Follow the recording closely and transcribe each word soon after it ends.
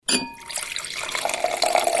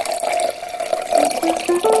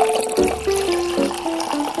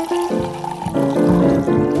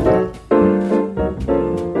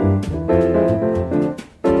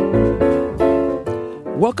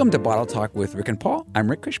Welcome to Bottle Talk with Rick and Paul. I'm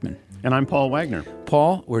Rick Cushman. And I'm Paul Wagner.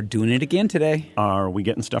 Paul, we're doing it again today. Are we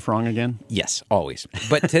getting stuff wrong again? Yes, always.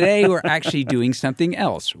 But today we're actually doing something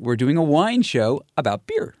else. We're doing a wine show about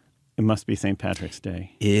beer. It must be St. Patrick's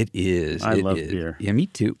Day. It is. I love beer. Yeah, me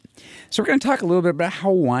too. So we're going to talk a little bit about how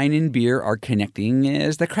wine and beer are connecting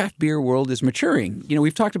as the craft beer world is maturing. You know,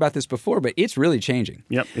 we've talked about this before, but it's really changing.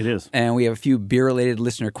 Yep, it is. And we have a few beer-related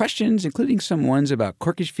listener questions, including some ones about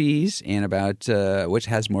corkage fees and about which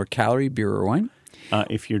has more calorie, beer or wine.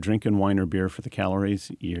 If you're drinking wine or beer for the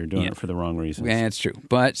calories, you're doing it for the wrong reasons. That's true.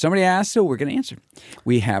 But somebody asked, so we're going to answer.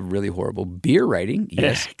 We have really horrible beer writing.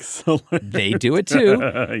 Yes. Excellent. They do it too.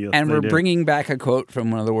 Yes, and we're do. Bringing back a quote from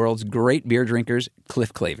one of the world's great beer drinkers,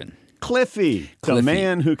 Cliff Clavin. Cliffy, the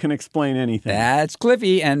man who can explain anything. That's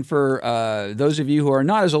Cliffy. And for those of you who are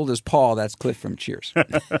not as old as Paul, that's Cliff from Cheers.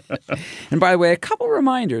 And by the way, a couple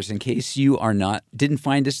reminders in case you didn't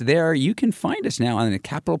find us there. You can find us now on the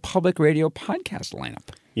Capital Public Radio podcast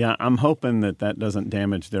lineup. Yeah, I'm hoping that doesn't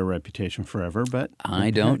damage their reputation forever, but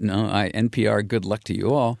I don't know. NPR, good luck to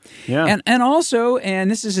you all. Yeah. And also, and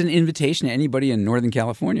this is an invitation to anybody in Northern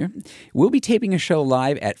California, we'll be taping a show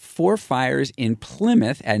live at Four Fires in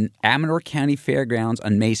Plymouth at Amador County Fairgrounds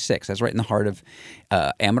on May 6th. That's right in the heart of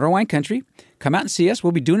Amador wine country. Come out and see us.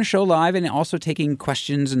 We'll be doing a show live and also taking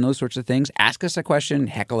questions and those sorts of things. Ask us a question,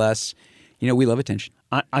 heckle us. You know, we love attention.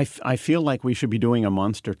 I feel like we should be doing a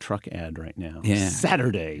monster truck ad right now. Yeah.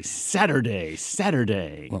 Saturday.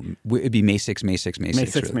 Well, it'd be May 6th, May 6th, May 6th. May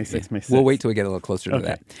 6th, really. May 6th, May 6th. We'll wait till we get a little closer to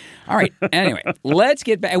that. All right. Anyway, let's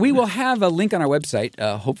get back. We will have a link on our website,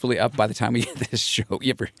 hopefully up by the time we get this show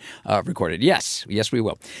recorded. Yes, we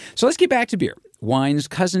will. So let's get back to beer. Wine's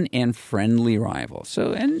cousin and friendly rival.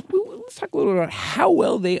 Let's talk a little about how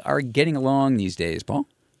well they are getting along these days, Paul.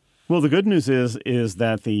 Well, the good news is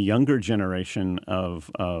that the younger generation of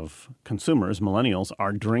consumers, millennials,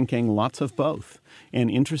 are drinking lots of both. And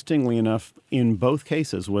interestingly enough, in both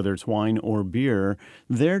cases, whether it's wine or beer,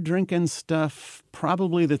 they're drinking stuff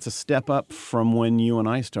probably that's a step up from when you and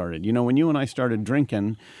I started. You know, when you and I started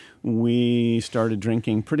drinking, we started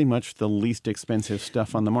drinking pretty much the least expensive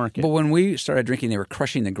stuff on the market. But when we started drinking, they were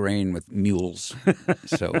crushing the grain with mules.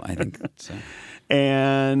 So I think that's...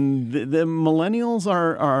 And the millennials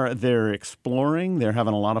they're exploring. They're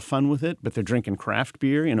having a lot of fun with it, but they're drinking craft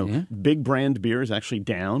beer. You know, big brand beer is actually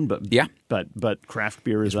down, but craft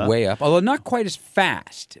beer is up. Way up. Although not quite as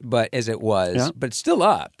fast as it was, but still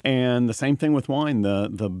up. And the same thing with wine.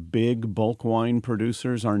 The big bulk wine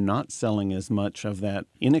producers are not selling as much of that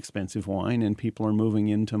inexpensive wine, and people are moving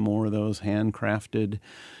into more of those handcrafted,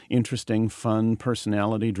 interesting, fun,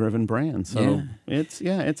 personality-driven brands. So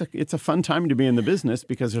it's a fun time to be in the business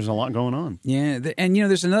because there's a lot going on. Yeah, and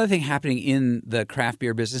there's another thing happening in the craft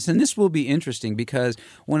beer business, and this will be interesting because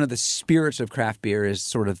one of the spirits of craft beer is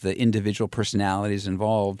sort of the individual personalities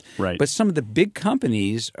involved. Right. But some of the big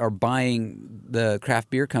companies are buying the craft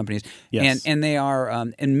beer companies, and they are,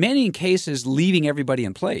 in many cases, leaving everybody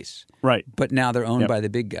in place. Right. But now they're owned by the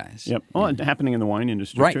big guys. Yep. Well, it's happening in the wine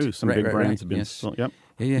industry too. Some big brands have been. Yes. Yep.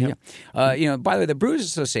 Yeah. By the way, the Brewers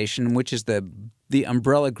Association, which is the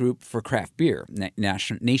umbrella group for craft beer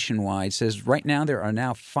nationwide, says right now there are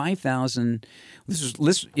now 5,000.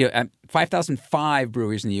 5,005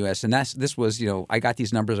 breweries in the U.S. And this was I got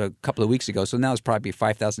these numbers a couple of weeks ago, so now it's probably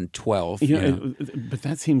 5,012. But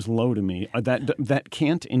that seems low to me. That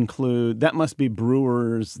can't include. That must be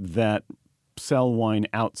brewers that sell wine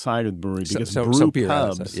outside of the brewery because brew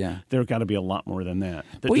pubs, there got to be a lot more than that.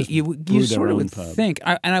 Well, you sort of would think.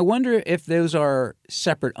 And I wonder if those are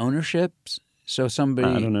separate ownerships. So somebody,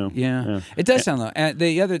 I don't know. Yeah. It does sound low.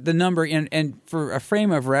 The number, and for a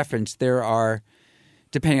frame of reference, there are,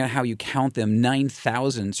 depending on how you count them,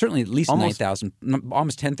 9,000, certainly at least 9,000,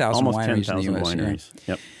 almost 10,000 wineries in the U.S. Wineries.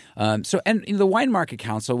 Yeah. Yep. The Wine Market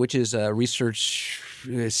Council, which is a research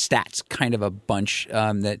stats kind of a bunch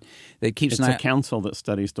that keeps an eye. It's a council that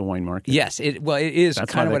studies the wine market. Yes, it is.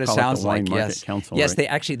 That's kind of what it sounds like. Wine Market Council, yes,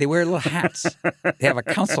 right? they wear little hats. They have a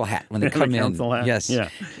council hat when they come in. Council hat. Yes, yeah.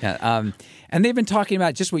 And they've been talking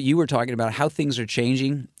about just what you were talking about, how things are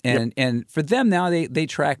changing, and for them now they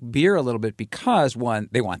track beer a little bit because one,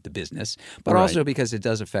 they want the business, but also because it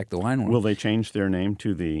does affect the wine world. Will they change their name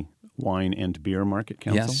to the Wine and Beer Market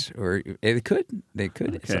Council? Yes, or they could at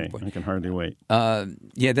some Okay, point. I can hardly wait.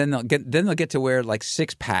 Yeah, then they'll get to wear like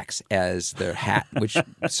 6-packs as their hat, which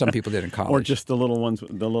some people did in college. Or just the little ones,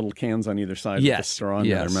 the little cans on either side with the straw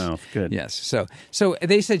into their mouth. Good. Yes. So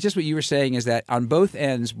they said just what you were saying is that on both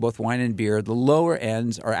ends, both wine and beer, the lower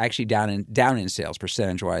ends are actually down in sales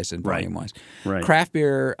percentage wise and volume wise. Right. Craft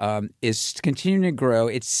beer is continuing to grow.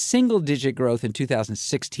 It's single-digit growth in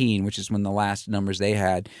 2016, which is when the last numbers they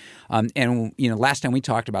had. And last time we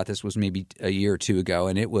talked about this was maybe a year or two ago,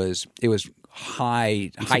 and it was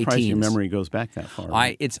high surprised teens. your memory goes back that far.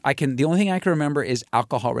 The only thing I can remember is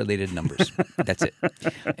alcohol-related numbers. That's it.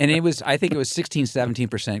 And I think it was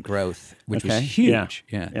 16-17% growth, which was huge.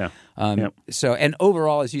 Yeah. So, and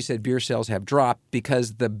overall, as you said, beer sales have dropped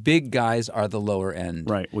because the big guys are the lower end.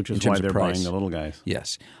 Right, which is in terms why they're of price. buying the little guys.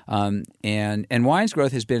 Yes. And wine's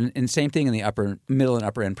growth has been in the same thing in the middle and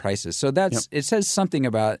upper end prices. So it says something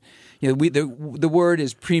about, the word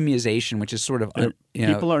is premiumization, which is sort of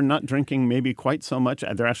people are not drinking maybe quite so much.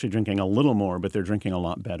 They're actually drinking a little more, but they're drinking a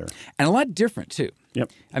lot better. And a lot different, too. Yep.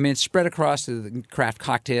 I mean, it's spread across the craft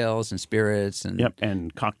cocktails and spirits.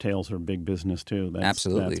 And cocktails are big business, too.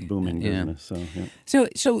 Absolutely. That's booming business.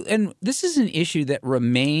 So, and this is an issue that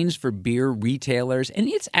remains for beer retailers, and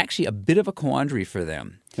it's actually a bit of a quandary for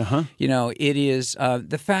them. Uh-huh. It is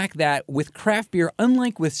the fact that with craft beer,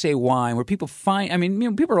 unlike with, say, wine, where people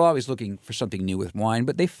people are always looking for something new with wine,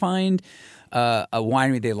 but they find a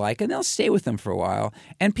winery they like, and they'll stay with them for a while.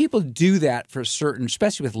 And people do that for certain,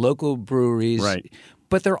 especially with local breweries. Right.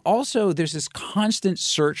 But there's this constant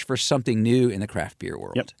search for something new in the craft beer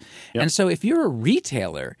world. Yep. And so if you're a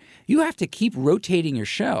retailer, you have to keep rotating your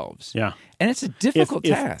shelves. Yeah. And it's a difficult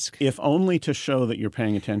task. If only to show that you're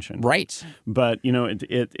paying attention. Right. But,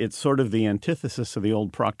 it's sort of the antithesis of the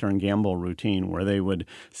old Procter & Gamble routine where they would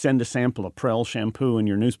send a sample of Prel shampoo in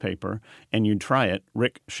your newspaper and you'd try it.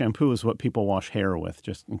 Rick, shampoo is what people wash hair with,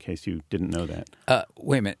 just in case you didn't know that.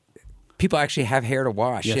 Wait a minute. People actually have hair to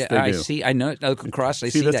wash. Yes, they do. I see. I know. I look across. I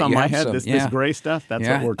see this that on you my have head. some. This gray stuff. That's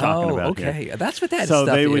what we're talking about okay. here. That's what that so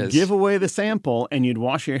stuff is. they would give away the sample, and you'd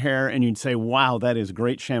wash your hair, and you'd say, "Wow, that is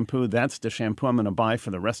great shampoo. That's the shampoo I'm going to buy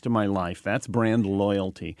for the rest of my life." That's brand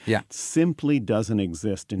loyalty. Yeah. It simply doesn't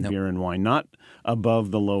exist in beer and wine. Not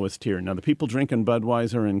above the lowest tier. Now, the people drinking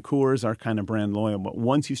Budweiser and Coors are kind of brand loyal, but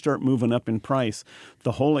once you start moving up in price,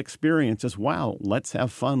 the whole experience is, wow, let's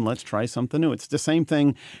have fun. Let's try something new. It's the same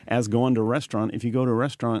thing as going to a restaurant. If you go to a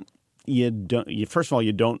restaurant, first of all,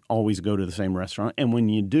 you don't always go to the same restaurant. And when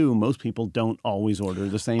you do, most people don't always order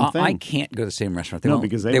the same thing. I can't go to the same restaurant.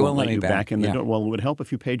 Because they won't let you back in the door. Well, it would help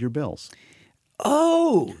if you paid your bills.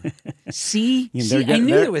 Oh, see, I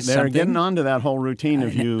knew there was something. They're getting onto that whole routine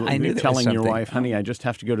of you telling your wife, honey, I just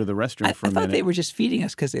have to go to the restroom for a minute. I thought they were just feeding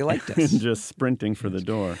us because they liked us. And just sprinting for the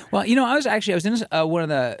door. Well, I was in one of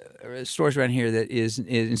the stores around here that is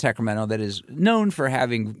in Sacramento that is known for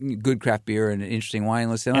having good craft beer and an interesting wine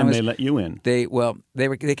list. And they let you in. They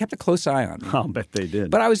kept a close eye on me. I'll bet they did.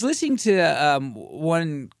 But I was listening to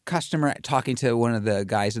one customer talking to one of the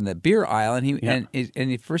guys in the beer aisle, and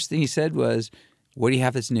the first thing he said was, "What do you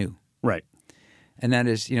have that's new?" Right. And that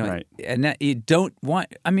is, right. And that you don't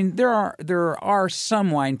want. I mean, there are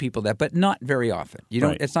some wine people but not very often. You don't.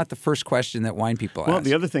 Right. It's not the first question that wine people ask. Well,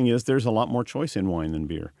 the other thing is, there's a lot more choice in wine than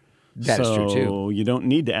beer. That is true too. So you don't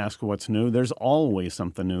need to ask what's new. There's always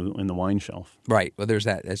something new in the wine shelf. Right. Well, there's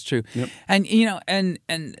that. That's true. Yep. And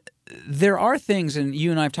and there are things, and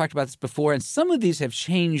you and I have talked about this before, and some of these have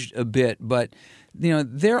changed a bit, but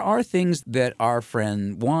there are things that our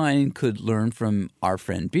friend wine could learn from our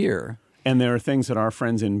friend beer. And there are things that our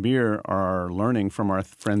friends in beer are learning from our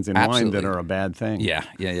friends in wine that are a bad thing. Yeah.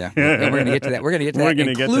 And we're going to get to that. We're going to get to that,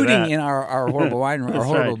 including in our horrible wine, our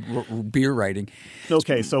horrible beer writing.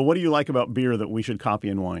 Okay, so what do you like about beer that we should copy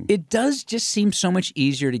in wine? It does just seem so much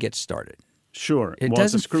easier to get started. Sure.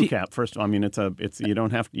 It's a screw cap. First, I mean, you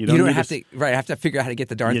don't have to. I have to figure out how to get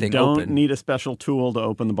the darn thing open. You don't need a special tool to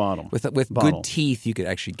open the bottle. With good teeth, you could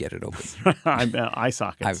actually get it open. Eye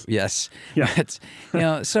sockets. Yes.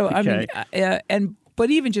 Yeah. So okay. I mean,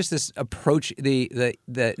 but even just this approach, the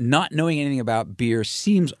not knowing anything about beer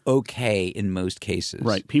seems okay in most cases.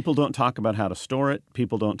 Right. People don't talk about how to store it.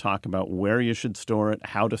 People don't talk about where you should store it,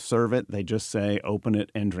 how to serve it. They just say, open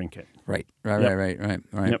it and drink it. Right.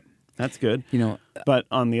 Yep. That's good. But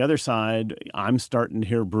on the other side, I'm starting to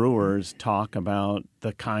hear brewers talk about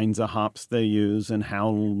the kinds of hops they use and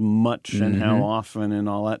how much and how often and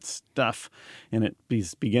all that stuff. And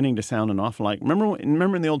it's beginning to sound an awful like.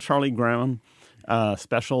 Remember in the old Charlie Brown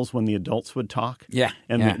specials when the adults would talk. Yeah,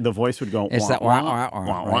 And yeah. the voice would go, It's wah, that wah, wah, wah,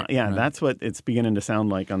 wah, wah. right, Yeah, right. that's what it's beginning to sound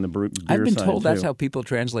like on the beer I've been side, told that's too. how people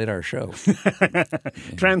translate our show.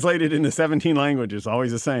 Translated into 17 languages,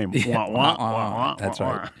 always the same. Wah, wah, wah, wah, That's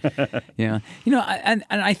wah, right. Yeah. And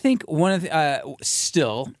I think one of the,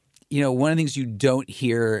 still, one of the things you don't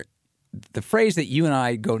hear, the phrase that you and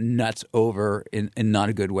I go nuts over in not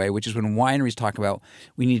a good way, which is when wineries talk about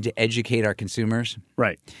we need to educate our consumers.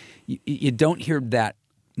 Right. You don't hear that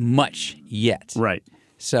much yet. Right.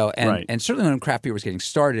 So Right. and certainly when craft beer was getting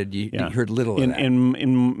started, you heard little of that.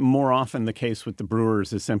 In more often the case with the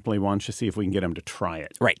brewers is simply, why don't you see if we can get them to try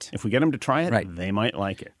it? Right. If we get them to try it, Right. they might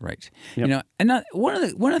like it. Right. Yep. And one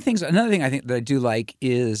of the things, another thing I think that I do like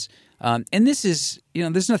is, and this is,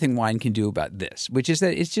 there's nothing wine can do about this, which is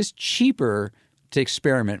that it's just cheaper to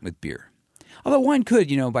experiment with beer. Although wine could,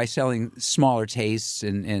 by selling smaller tastes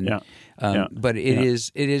but it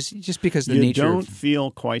is just because the you nature. don't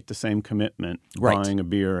feel quite the same commitment Right. buying a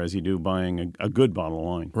beer as you do buying a good bottle of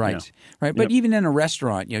wine. Right. Yeah. Right. But even in a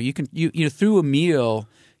restaurant, you can through a meal,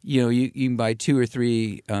 you can buy 2 or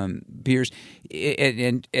 3 beers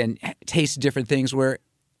and taste different things. Where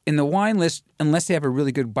in the wine list, unless they have a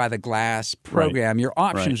really good by the glass program, your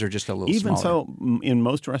options are just a little Even smaller. so, in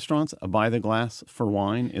most restaurants, a by the glass for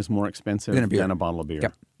wine is more expensive Than a beer. than a bottle of beer.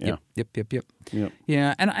 Yep. Yeah. Yep.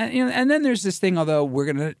 Yeah, and then there's this thing. Although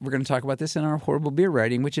we're gonna talk about this in our horrible beer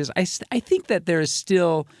writing, which is I think that there is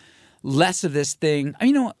still less of this thing.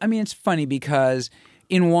 It's funny because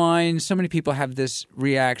in wine, so many people have this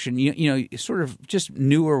reaction. Sort of just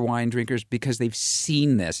newer wine drinkers because they've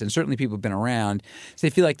seen this, and certainly people have been around. So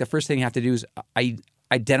they feel like the first thing you have to do is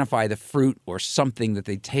identify the fruit or something that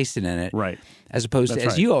they tasted in it, Right. As opposed That's to,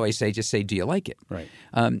 as right. you always say, just say, "Do you like it?" Right.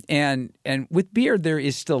 And with beer, there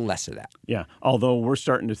is still less of that. Yeah, although we're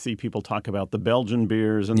starting to see people talk about the Belgian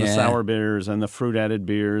beers and the Yeah. sour beers and the fruit-added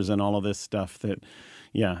beers and all of this stuff that,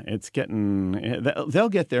 it's getting – they'll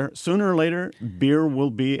get there. Sooner or later, beer will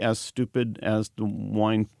be as stupid as the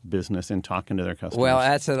wine business in talking to their customers. Well,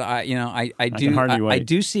 that's I can hardly wait. I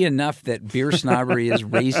do see enough that beer snobbery is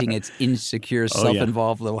raising its insecure,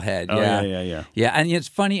 self-involved little head. Oh, yeah. Yeah, and it's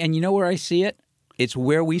funny, and you know where I see it? It's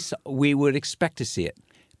where we would expect to see it.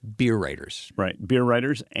 Beer writers. Right, beer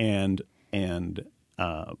writers and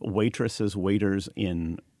waitresses, waiters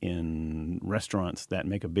in restaurants that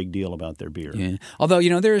make a big deal about their beer. Yeah. Although,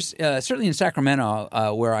 there's certainly in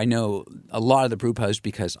Sacramento where I know a lot of the brew pubs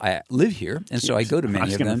because I live here, and so I go to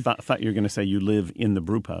many of them. Thought you were going to say you live in the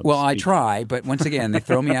brew pubs. Well, I try, but once again, they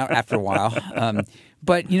throw me out after a while.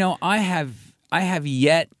 But I have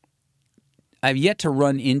yet to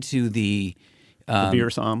run into the beer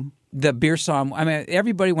som. The beer som. I mean,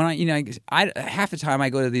 everybody when I half the time I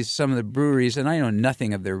go to some of the breweries and I know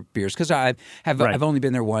nothing of their beers because I've only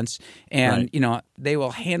been there once, and they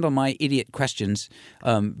will handle my idiot questions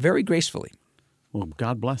very gracefully. Well,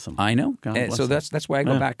 God bless them. I know. God bless So them. that's why I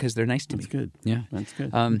go back because they're nice to me. That's good. Yeah, that's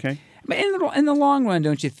good. Okay. But in the long run,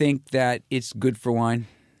 don't you think that it's good for wine?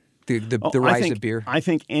 The rise of beer? I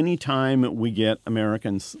think any time we get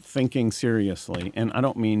Americans thinking seriously, and I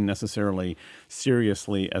don't mean necessarily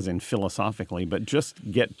seriously as in philosophically, but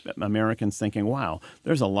just get Americans thinking, wow,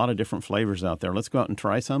 there's a lot of different flavors out there. Let's go out and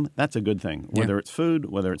try some. That's a good thing. Whether it's food,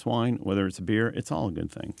 whether it's wine, whether it's beer, it's all a good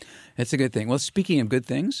thing. It's a good thing. Well, speaking of good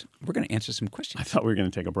things, we're going to answer some questions. I thought we were going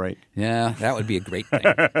to take a break. Yeah, that would be a great thing.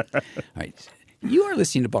 All right. You are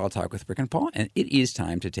listening to Bottle Talk with Rick and Paul, and it is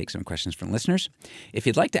time to take some questions from listeners. If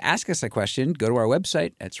you'd like to ask us a question, go to our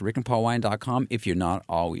website. It's rickandpaulwine.com if you're not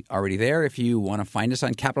already there. If you want to find us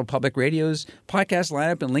on Capital Public Radio's podcast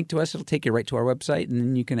lineup and link to us, it'll take you right to our website, and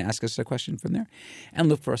then you can ask us a question from there. And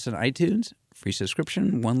look for us on iTunes. Free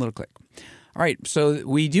subscription, one little click. All right, so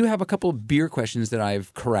we do have a couple of beer questions that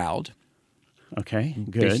I've corralled. Okay,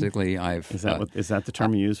 good. Basically, is that the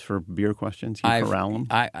term you use for beer questions? You corral them?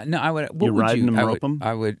 I would. You riding them, rope them?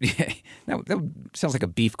 I would. That sounds like a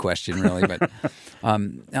beef question, really. But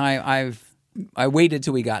I waited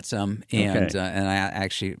till we got some, and I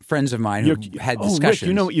actually friends of mine who had discussions. Rick,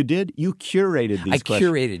 you know what you did? You curated these questions. I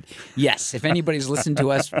curated. Yes. If anybody's listened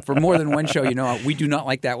to us for more than one show, we do not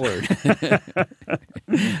like that word.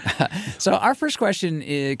 So our first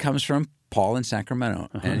question comes from Paul in Sacramento,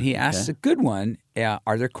 and he asks a good one.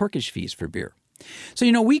 Are there corkage fees for beer?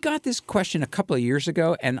 So, we got this question a couple of years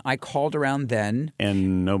ago, and I called around then.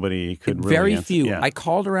 And nobody could really Very answer. few. Yeah. I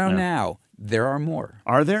called around now. There are more.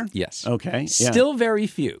 Are there? Yes. Okay. Still very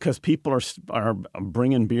few. Because people are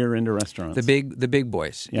bringing beer into restaurants. The big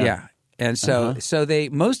boys. Yeah. And so they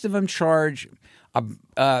most of them charge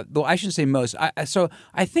Well, I shouldn't say most. So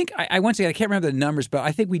I think once again I can't remember the numbers, but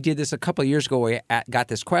I think we did this a couple of years ago. Where we got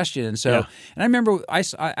this question, and so and I remember I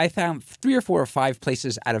found 3 or 4 or 5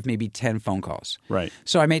 places out of maybe 10 phone calls. Right.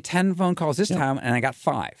 So I made 10 phone calls this time, and I got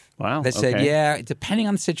 5. Wow. That said, okay. depending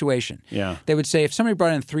on the situation. Yeah. They would say if somebody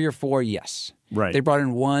brought in 3 or 4, yes. Right. They brought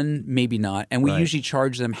in 1, maybe not, and we usually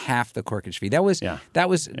charge them half the corkage fee. That was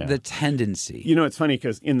the tendency. You know, it's funny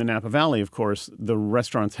because in the Napa Valley, of course, the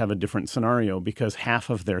restaurants have a different scenario because half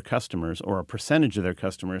of their customers or a percentage of their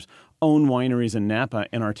customers own wineries in Napa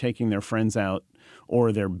and are taking their friends out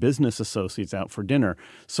or their business associates out for dinner.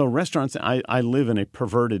 So restaurants, I live in a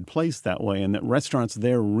perverted place that way, and that restaurants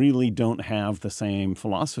there really don't have the same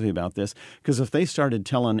philosophy about this, because if they started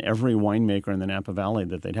telling every winemaker in the Napa Valley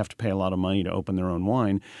that they'd have to pay a lot of money to open their own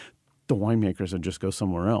wine, the winemakers would just go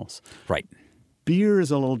somewhere else. Right. Beer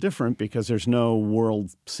is a little different because there's no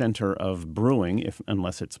world center of brewing,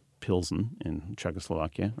 unless it's Pilsen in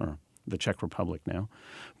Czechoslovakia or the Czech Republic now.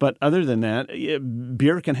 But other than that,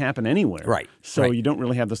 beer can happen anywhere. Right. So you don't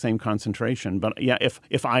really have the same concentration. But yeah,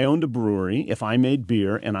 if I owned a brewery, if I made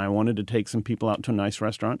beer and I wanted to take some people out to a nice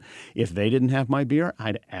restaurant, if they didn't have my beer,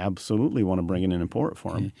 I'd absolutely want to bring it in and pour it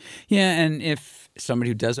for them. Yeah, and if somebody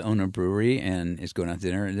who does own a brewery and is going out to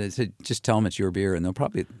dinner, just tell them it's your beer, and they'll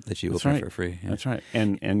probably let you open it for free. Yeah. That's right.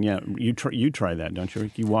 And yeah, you try that, don't you,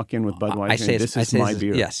 Rick? You walk in with Budweiser this is my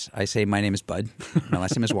beer. Yes. I say, my name is Bud. My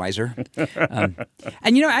last name is Weiser.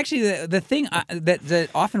 And actually, the thing that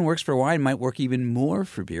often works for wine might work even more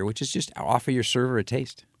for beer, which is just offer your server a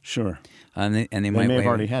taste. Sure. And they may have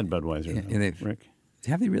already had Budweiser, Rick.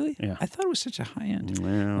 Have they really? Yeah. I thought it was such a high end.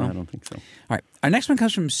 Well, I don't think so. All right. Our next one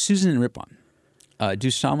comes from Susan and Ripon. Do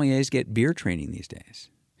sommeliers get beer training these days?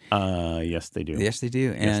 Yes, they do. Yes, they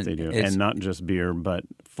do. Yes, they do. And not just beer, but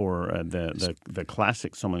for the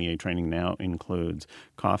classic sommelier training now includes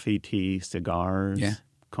coffee, tea, cigars,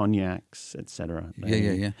 cognacs, etc.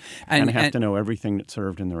 Yeah. And have to know everything that's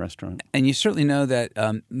served in the restaurant. And you certainly know that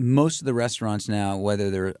most of the restaurants now,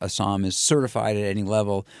 whether a somm is certified at any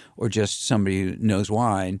level or just somebody who knows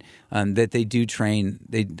wine, that they do train.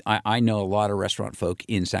 I know a lot of restaurant folk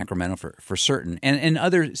in Sacramento for certain, and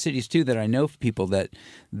other cities too that I know people that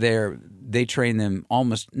they train them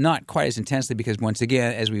almost not quite as intensely because once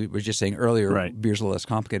again, as we were just saying earlier, beer's a little less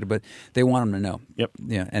complicated, but they want them to know. Yep.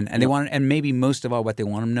 Yeah, and they want, and maybe most of all, what they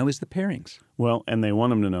want them to know is the pairings. Well, and they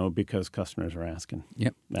want them to know because customers are asking.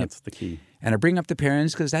 Yep. That's the key. And I bring up the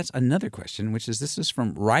pairings because that's another question, which is this is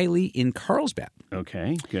from Riley in Carlsbad.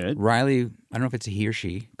 Okay, good. Riley, I don't know if it's a he or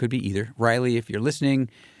she. Could be either. Riley, if you're listening,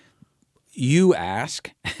 you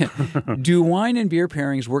ask, do wine and beer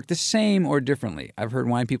pairings work the same or differently? I've heard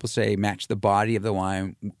wine people say match the body of the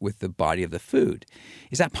wine with the body of the food.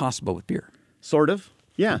 Is that possible with beer? Sort of.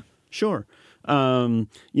 Yeah, sure.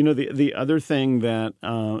 The other thing that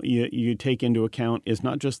you take into account is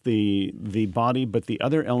not just the body, but the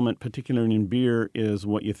other element, particularly in beer, is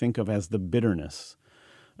what you think of as the bitterness.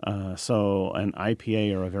 So an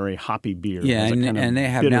IPA or a very hoppy beer. Yeah, and they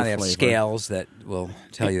have flavor. scales that will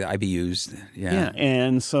tell you the IBUs. Yeah,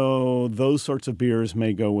 and so those sorts of beers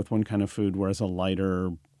may go with one kind of food, whereas a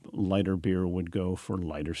lighter beer would go for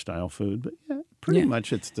lighter style food. But pretty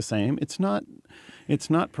much it's the same. It's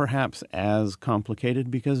not perhaps as complicated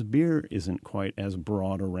because beer isn't quite as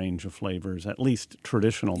broad a range of flavors, at least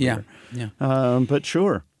traditional beer. Yeah. But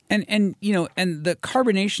sure. And the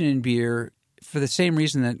carbonation in beer, for the same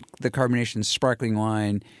reason that the carbonation in sparkling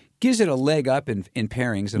wine gives it a leg up in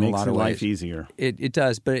pairings in a lot of ways. Makes life easier. It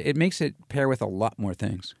does, but it makes it pair with a lot more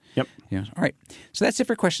things. Yep. Yeah. All right. So that's it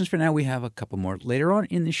for questions for now. We have a couple more later on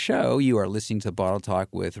in the show. You are listening to Bottle Talk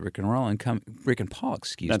with Rick and Paul. Rick and Paul,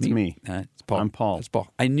 excuse That's me. That's me. It's Paul. I'm Paul. That's Paul.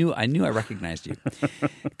 I knew I recognized you.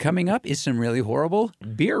 Coming up is some really horrible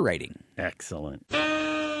beer rating. Excellent.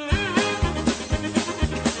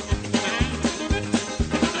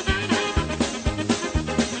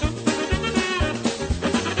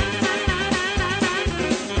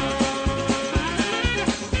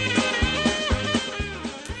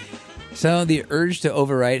 So the urge to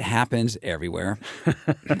overwrite happens everywhere,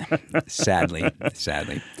 sadly.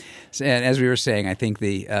 And as we were saying, I think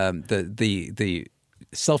the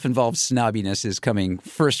self-involved snobbiness is coming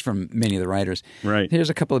first from many of the writers. Right.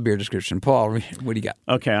 Here's a couple of beer descriptions. Paul, what do you got?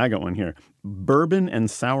 Okay, I got one here. Bourbon and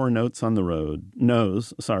sour notes on the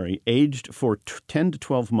nose, aged for 10 to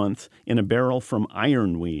 12 months in a barrel from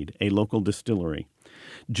Ironweed, a local distillery.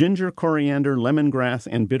 Ginger, coriander, lemongrass,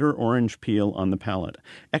 and bitter orange peel on the palate.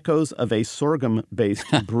 Echoes of a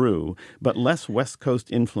sorghum-based brew, but less West Coast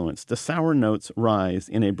influence. The sour notes rise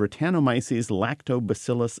in a Brettanomyces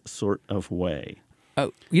lactobacillus sort of way.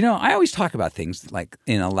 I always talk about things like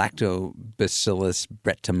in a lactobacillus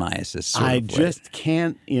brettanomyces sort I of way. just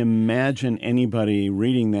can't imagine anybody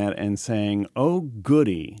reading that and saying, "Oh,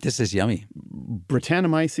 goody, This is yummy.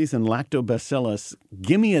 Brettanomyces and lactobacillus,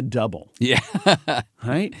 give me a double." Yeah.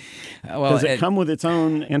 Right? Well, Does it come with its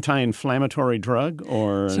own anti-inflammatory drug,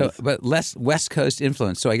 or? but less West Coast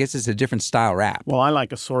influence. So I guess it's a different style wrap. Well, I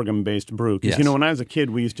like a sorghum-based brew. Because, Yes. when I was a kid,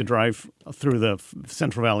 we used to drive through the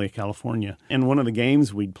Central Valley of California. And one of the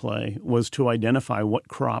games we'd play was to identify what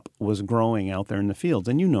crop was growing out there in the fields.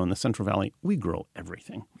 And in the Central Valley, we grow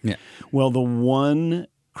everything. Yeah. Well, the one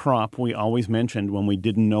crop we always mentioned when we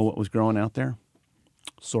didn't know what was growing out there,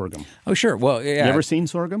 sorghum. Oh, sure. Well, yeah. You ever seen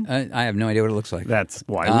sorghum? I have no idea what it looks like. That's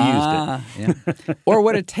why we used it. Yeah. Or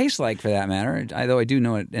what it tastes like, for that matter. Though I do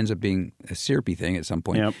know it ends up being a syrupy thing at some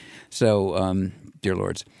point. Yep. So, dear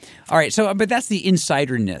lords. All right. So, but that's the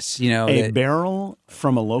insiderness, A barrel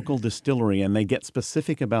from a local distillery, and they get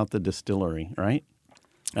specific about the distillery, right?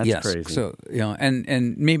 That's yes. crazy. So,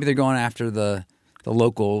 and maybe they're going after the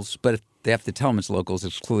locals, but if they have to tell them it's locals,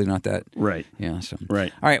 it's clearly not that. Right. Yeah. So.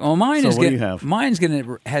 Right. All right. Well, mine So is what do you have? mine's going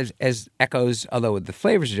to has as echoes, although the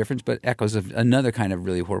flavors are different, but echoes of another kind of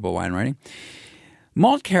really horrible wine writing.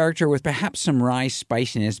 Malt character with perhaps some rye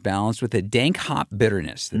spiciness balanced with a dank hop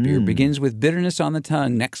bitterness. The beer begins with bitterness on the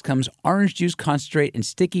tongue. Next comes orange juice concentrate and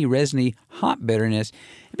sticky, resiny hop bitterness.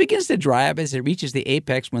 It begins to dry up as it reaches the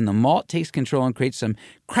apex when the malt takes control and creates some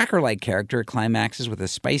cracker-like character. It climaxes with a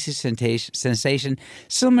spicy sensation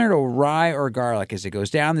similar to rye or garlic. As it goes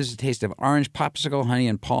down, there's a taste of orange, popsicle, honey,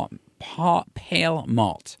 and pale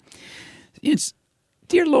malt. It's,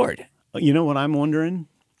 dear Lord. You know what I'm wondering?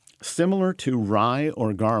 Similar to rye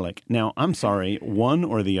or garlic. Now, I'm sorry, one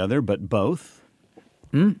or the other, but both?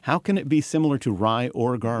 How can it be similar to rye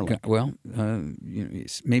or garlic? Well,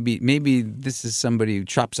 maybe this is somebody who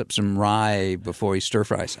chops up some rye before he stir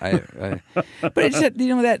fries. But it's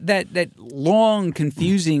that long,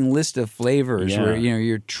 confusing list of flavors where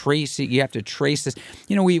you're tracing. You have to trace this.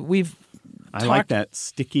 We've. I like that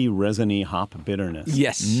sticky, resiny hop bitterness.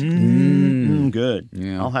 Yes. Good.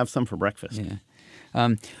 Yeah. I'll have some for breakfast. Yeah.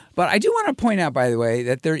 But I do want to point out, by the way,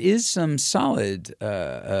 that there is some solid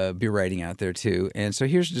beer writing out there, too. And so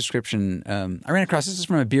here's a description. I ran across this is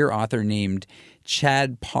from a beer author named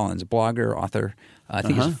Chad Pollins, a blogger, author. I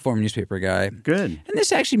think he's a former newspaper guy. Good. And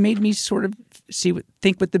this actually made me sort of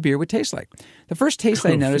think what the beer would taste like. The first taste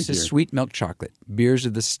I noticed is sweet milk chocolate. Beers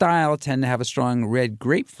of the style tend to have a strong red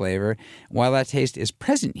grape flavor. While that taste is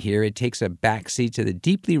present here, it takes a backseat to the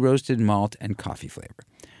deeply roasted malt and coffee flavor.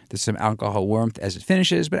 There's some alcohol warmth as it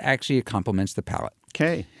finishes, but actually it complements the palate.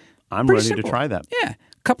 Okay. I'm Pretty ready simple. to try that. Yeah.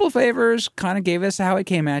 A couple of flavors, kind of gave us how it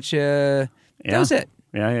came at you. That was it.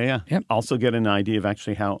 Yeah. Yep. Also get an idea of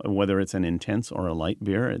actually whether it's an intense or a light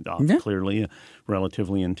beer. Clearly a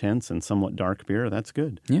relatively intense and somewhat dark beer. That's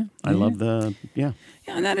good. Yeah. I love the. Yeah,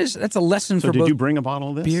 and that's a lesson So for did both you bring a bottle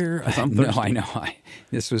of this? beer. 'Cause I'm No, thirsty. I know.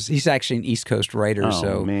 He's actually an East Coast writer. Oh,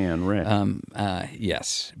 so man, Rick.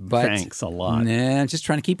 yes, but Thanks a lot. Nah, just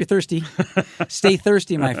trying to keep you thirsty. Stay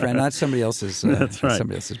thirsty, my friend. Not somebody else's. That's right.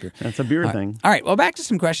 Somebody else's beer. That's a beer thing. All right. Well, back to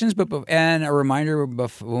some questions, and a reminder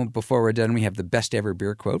before we're done, we have the best ever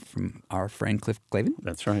beer quote from our friend Cliff Clavin.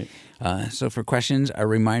 That's right. So for questions, a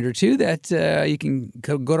reminder too that you can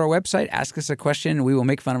go to our website, ask us a question. We will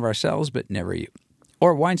make fun of ourselves, but never you.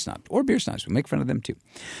 Or wine snobs, or beer snobs. We'll make fun of them too.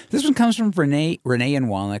 This one comes from Renee in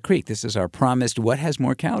Walnut Creek. This is our promised what has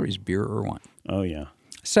more calories, beer or wine? Oh, yeah.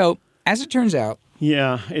 So as it turns out,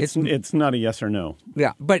 Yeah, it's not a yes or no.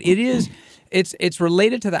 yeah, but it is. It's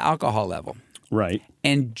related to the alcohol level, Right.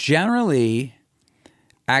 and generally,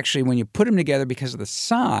 actually, when you put them together because of the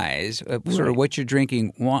size of sort of what you're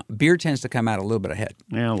drinking, beer tends to come out a little bit ahead.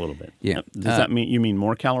 Yeah, a little bit. Yeah. Yep. Does that mean you mean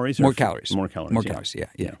more calories? Or More calories. More calories. More yeah. calories,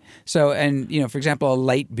 yeah. So, and, for example, a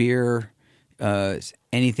light beer,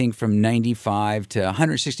 anything from 95 to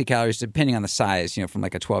 160 calories, depending on the size, from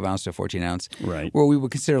like a 12 ounce to a 14 ounce. Right. Where we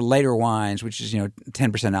would consider lighter wines, which is,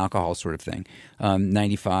 10% alcohol sort of thing,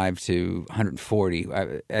 95 to 140.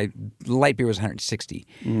 Light beer was 160.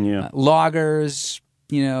 Yeah. Lagers,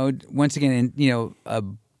 once again, a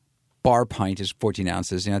bar pint is 14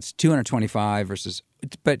 ounces. It's 225 versus,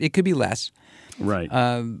 but it could be less. Right.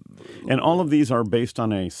 And all of these are based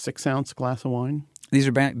on a 6-ounce glass of wine? These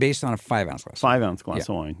are based on a 5-ounce glass. 5-ounce glass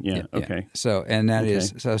of wine. Yeah. Okay. So, and that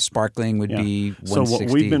is sparkling would be 160. So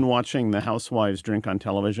what we've been watching the housewives drink on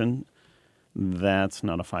television, that's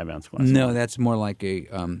not a 5-ounce glass. No, of wine. that's more like a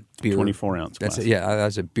beer. 24-ounce glass.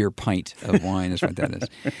 That's a beer pint of wine is what that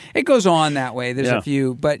is. It goes on that way. There's a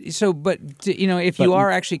few, if you are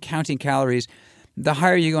actually counting calories, the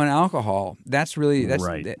higher you go in alcohol, that's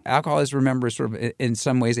Right. alcohol is, remember, sort of in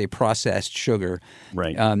some ways a processed sugar.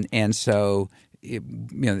 Right. And so,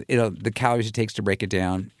 the calories it takes to break it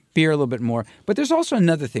down. Beer a little bit more. But there's also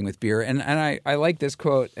another thing with beer, and I like this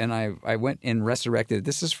quote, and I went and resurrected.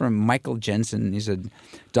 This is from Michael Jensen. He's a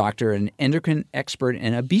doctor, an endocrine expert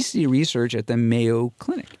in obesity research at the Mayo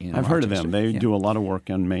Clinic. I've heard of them. They do a lot of work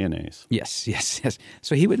on mayonnaise. Yes.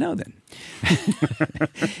 So he would know then.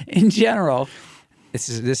 In general,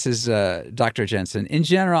 this is Dr. Jensen. In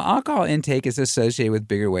general, alcohol intake is associated with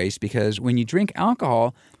bigger waist because when you drink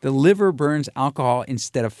alcohol, the liver burns alcohol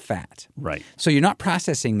instead of fat. Right. So you're not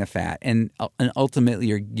processing the fat, and ultimately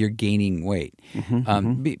you're gaining weight.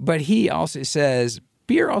 But he also says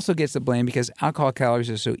beer also gets the blame because alcohol calories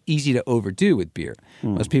are so easy to overdo with beer.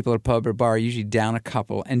 Most people at a pub or bar usually down a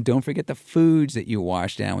couple, and don't forget the foods that you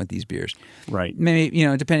wash down with these beers. Right. Maybe,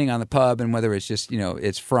 depending on the pub and whether it's just,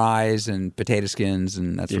 it's fries and potato skins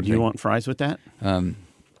and that sort of thing. Do you want fries with that?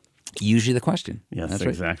 Usually the question. Yes, that's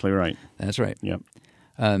exactly right. That's right. Yep.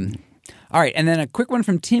 All right, and then a quick one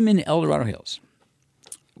from Tim in El Dorado Hills,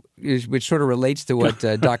 which sort of relates to what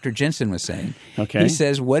Dr. Jensen was saying. Okay. He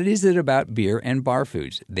says, what is it about beer and bar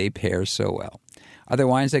foods? They pair so well. Are there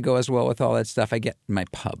wines that go as well with all that stuff I get in my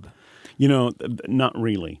pub? Not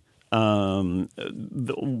really. First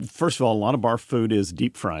of all, a lot of bar food is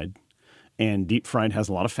deep fried, and deep fried has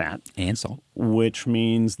a lot of fat. And salt. Which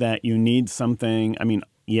means that you need something,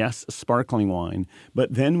 yes, sparkling wine,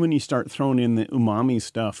 but then when you start throwing in the umami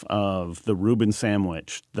stuff of the Reuben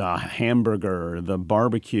sandwich, the hamburger, the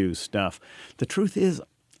barbecue stuff, the truth is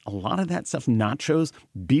a lot of that stuff, nachos,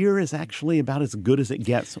 beer is actually about as good as it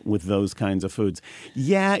gets with those kinds of foods.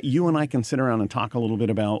 Yeah, you and I can sit around and talk a little bit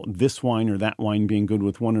about this wine or that wine being good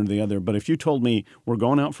with one or the other, but if you told me we're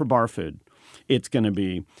going out for bar food, it's going to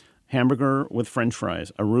be hamburger with French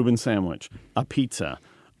fries, a Reuben sandwich, a pizza,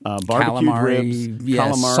 barbecued Calamari, ribs,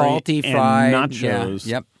 calamari, salty fried, and nachos.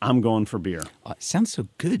 Yeah, yep. I'm going for beer. It sounds so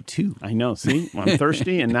good, too. I know. See, I'm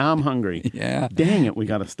thirsty and now I'm hungry. Yeah. Dang it, we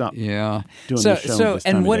got to stop. Yeah. Doing this show this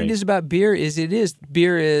time and of what day. it is about beer is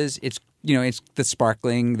it's the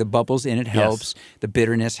sparkling, the bubbles in it helps, the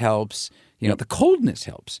bitterness helps. The coldness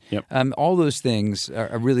helps. Yep. All those things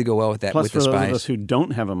really go well with that. Plus, with for the those spice. of us who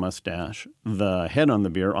don't have a mustache, the head on the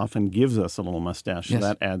beer often gives us a little mustache, so Yes.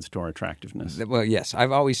 that adds to our attractiveness. Well, yes,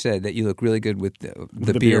 I've always said that you look really good with the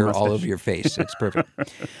the beer beer all mustache. over your face. It's perfect.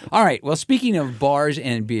 All right. Well, speaking of bars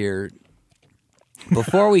and beer,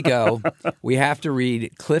 before we go, we have to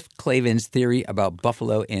read Cliff Clavin's theory about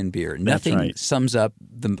buffalo and beer. Nothing right. sums up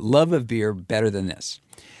the love of beer better than this.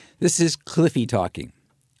 This is Cliffy talking.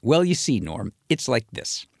 Well, you see, Norm, it's like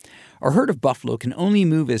this. A herd of buffalo can only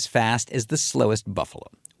move as fast as the slowest buffalo.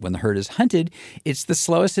 When the herd is hunted, it's the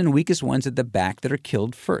slowest and weakest ones at the back that are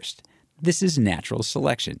killed first. This is natural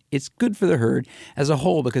selection. It's good for the herd as a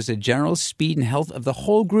whole because the general speed and health of the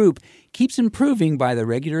whole group keeps improving by the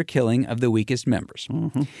regular killing of the weakest members.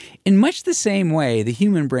 In much the same way, the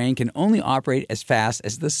human brain can only operate as fast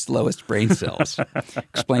as the slowest brain cells.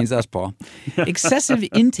 Explains us, Paul. Excessive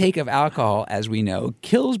intake of alcohol, as we know,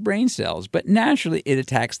 kills brain cells, but naturally it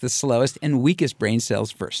attacks the slowest and weakest brain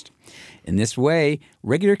cells first. In this way,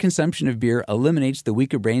 regular consumption of beer eliminates the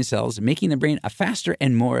weaker brain cells, making the brain a faster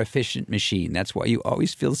and more efficient machine. That's why you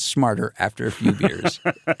always feel smarter after a few beers.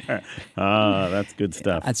 That's good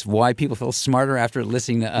stuff. That's why people feel smarter after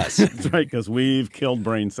listening to us. That's right, because we've killed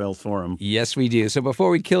brain cells for them. Yes, we do. So before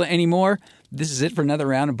we kill it anymore, this is it for another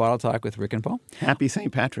round of Bottle Talk with Rick and Paul. Happy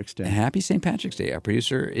St. Patrick's Day. Happy St. Patrick's Day. Our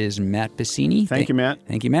producer is Matt Piscini. Thank you, Matt.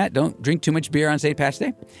 Thank you, Matt. Don't drink too much beer on St. Patrick's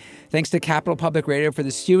Day. Thanks to Capital Public Radio for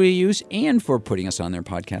the studio use and for putting us on their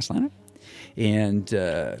podcast lineup.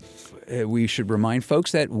 And we should remind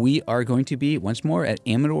folks that we are going to be, once more, at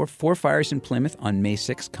Amador Four Fires in Plymouth on May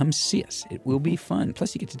 6th. Come see us. It will be fun.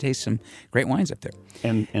 Plus, you get to taste some great wines up there.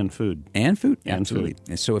 And food. And food. And absolutely. food.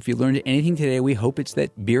 And so if you learned anything today, we hope it's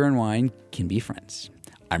that beer and wine can be friends.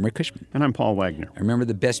 I'm Rick Cushman. And I'm Paul Wagner. Remember,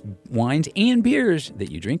 the best wines and beers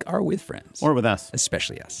that you drink are with friends. Or with us.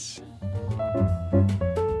 Especially us.